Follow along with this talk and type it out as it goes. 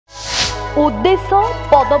উদ্দেশ্য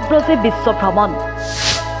পদব্ৰজে বিশ্ব ভ্ৰমণ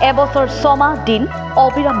এবছৰ 6 মাহ দিন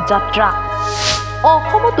অবিৰাম যাত্ৰা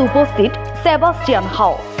অসমত উপস্থিত সেবাষ্টিয়ান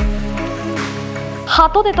হাও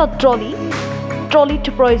হাতত এটা ট্ৰলিত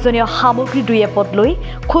প্ৰয়োজনীয় সামগ্ৰী দুই এপদ লৈ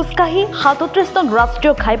খুজকাহি 37 নং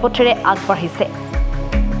ৰাষ্ট্ৰীয় ঘাইপথেৰে আগবাঢ়িছে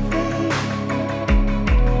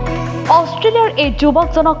অষ্ট্ৰেলিয়াৰ এই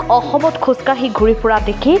যুৱকজনক অসমত খুজকাহি ঘূৰি ফুৰা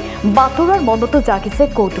দেখি বাতুৰৰ মনতো জাগিছে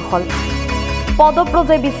কৌতুহল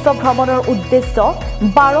পদব্ৰজে বিশ্ব ভ্ৰমণৰ উদ্দেশ্য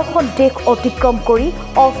 12খন দেশ অতিক্ৰম কৰি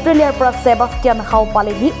অষ্ট্ৰেলিয়াৰ পৰা সেবাষ্টিয়ান হাও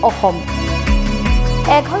পালেহি অসম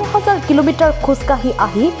 11,000 কিলোমিটাৰ খুজকাহি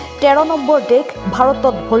আহি 13 নম্বৰ দেশ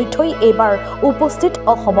ভাৰতত ভৰি থৈ এইবাৰ উপস্থিত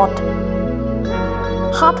অসমত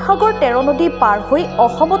সাতসাগৰ 13 নদী পাৰ হৈ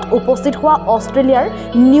অসমত উপস্থিত হোৱা অষ্ট্ৰেলিয়াৰ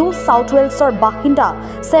নিউ সাউথ ৱেলছৰ বাসিন্দা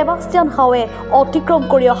সেবাষ্টিয়ান হাওৱে অতিক্ৰম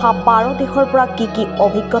কৰি অহা 12 দেশৰ পৰা কি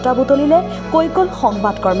অভিজ্ঞতা বুটলিলে কৈকল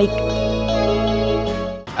সংবাদকৰ্মীক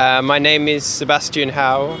My name is Sebastian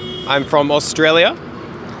Howe. I'm from Australia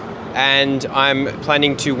and I'm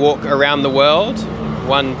planning to walk around the world,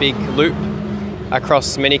 one big loop across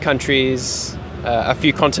many countries, a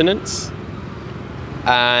few continents.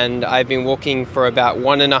 And I've been walking for about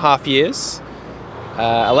 1.5 years,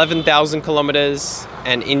 11,000 kilometers,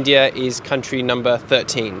 and India is country number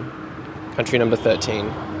 13.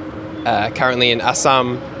 Currently in Assam,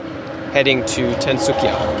 heading to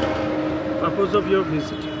Tinsukia. Purpose of your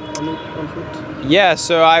visit? On foot? Yeah,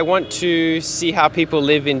 so I want to see how people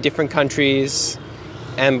live in different countries,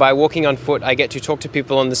 and by walking on foot I get to talk to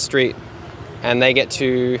people on the street and they get to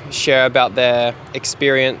share about their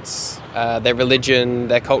experience, their religion,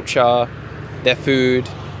 their culture, their food.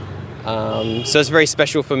 So it's very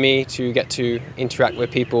special for me to get to interact with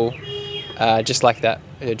people just like that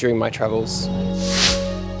during my travels.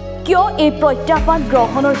 কিয় এই প্ৰত্যাহ্বান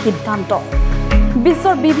গ্ৰহণৰ সিদ্ধান্ত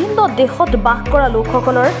বিশ্বৰ বিভিন্ন দেশত বাস কৰা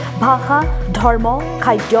লোকসকলৰ ভাষা ধৰ্ম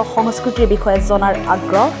খাদ্য সংস্কৃতিৰ বিষয়ে জনাৰ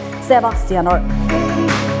আগ্ৰহ সেবাষ্টিয়ানৰ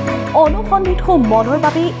অনুসন্ধিত মনৰ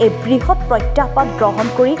বাবে এই বৃহৎ প্ৰত্যাহ্বান গ্ৰহণ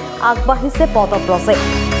কৰি আগবাঢ়িছে পদব্ৰজে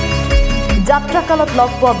যাত্ৰাকালত লগ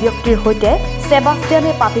পোৱা ব্যক্তিৰ সৈতে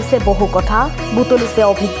সেবাষ্টিয়ানে পাতিছে বহু কথা বুটলিছে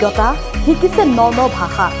অভিজ্ঞতা শিকিছে ন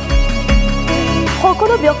ভাষা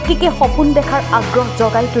সকলো ব্যক্তিকে সপোন দেখাৰ আগ্ৰহ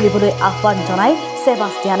জগাই তুলিবলৈ আহ্বান জনাই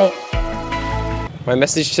সেবাষ্টিয়ানে My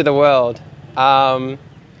message to the world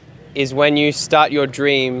is when you start your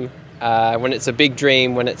dream, when it's a big dream,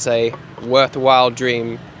 when it's a worthwhile dream,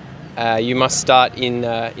 you must start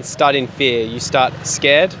in fear. You start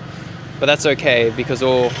scared, but that's okay because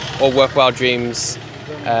all worthwhile dreams,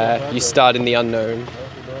 you start in the unknown.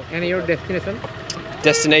 And your destination?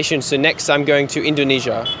 Destination. So next I'm going to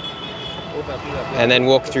Indonesia, and then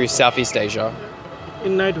walk through Southeast Asia.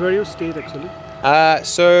 In night, where you stayed actually?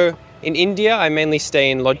 So. In India, I mainly stay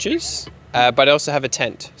in lodges, but I also have a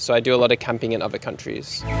tent, so I do a lot of camping in other countries.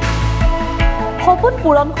 সপোন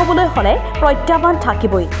পূৰণ হ'বলৈ হলে প্ৰত্যাহ্বান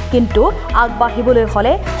থাকিবই কিন্তু আগবাঢ়িবলৈ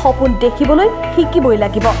হলে সপোন দেখিবলৈ শিকিবই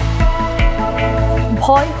লাগিব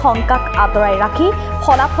ভয় শংকাক আঁতৰাই ৰাখি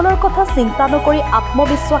ফলাফলৰ কথা চিন্তা নকৰি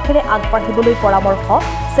আত্মবিশ্বাসেৰে আগবাঢ়িবলৈ পৰামৰ্শ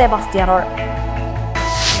সেবাষ্টিয়ানৰ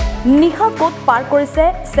নিশা ক'ত পাৰ কৰিছে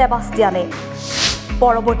সেবাষ্টিয়ানে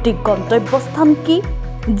পৰৱৰ্তী গন্তব্যস্থান কি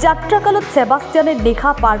যাত্ৰাকালত সেবাষ্টিয়ানে নিশা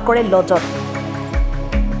পাৰ কৰে লজত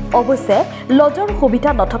অৱশ্যে লজৰ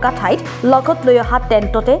সুবিধা নথকা ঠাইত লগত লৈ অহা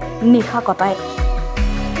টেণ্টতে নিশা কটায়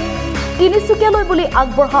তিনিচুকীয়ালৈ বুলি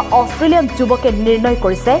আগবঢ়া অষ্ট্ৰেলিয়ান যুৱকে নিৰ্ণয়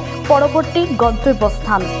কৰিছে পৰৱৰ্তী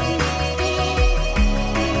গন্তব্যস্থান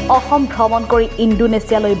অসম ভ্ৰমণ কৰি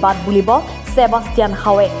ইণ্ডোনেছিয়ালৈ বাট বুলিব সেবাষ্টিয়ান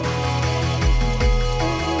হাওৱে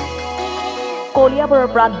কলিয়াবৰৰ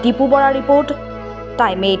পৰা দীপু বৰা ৰিপৰ্ট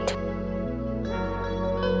টাইম 8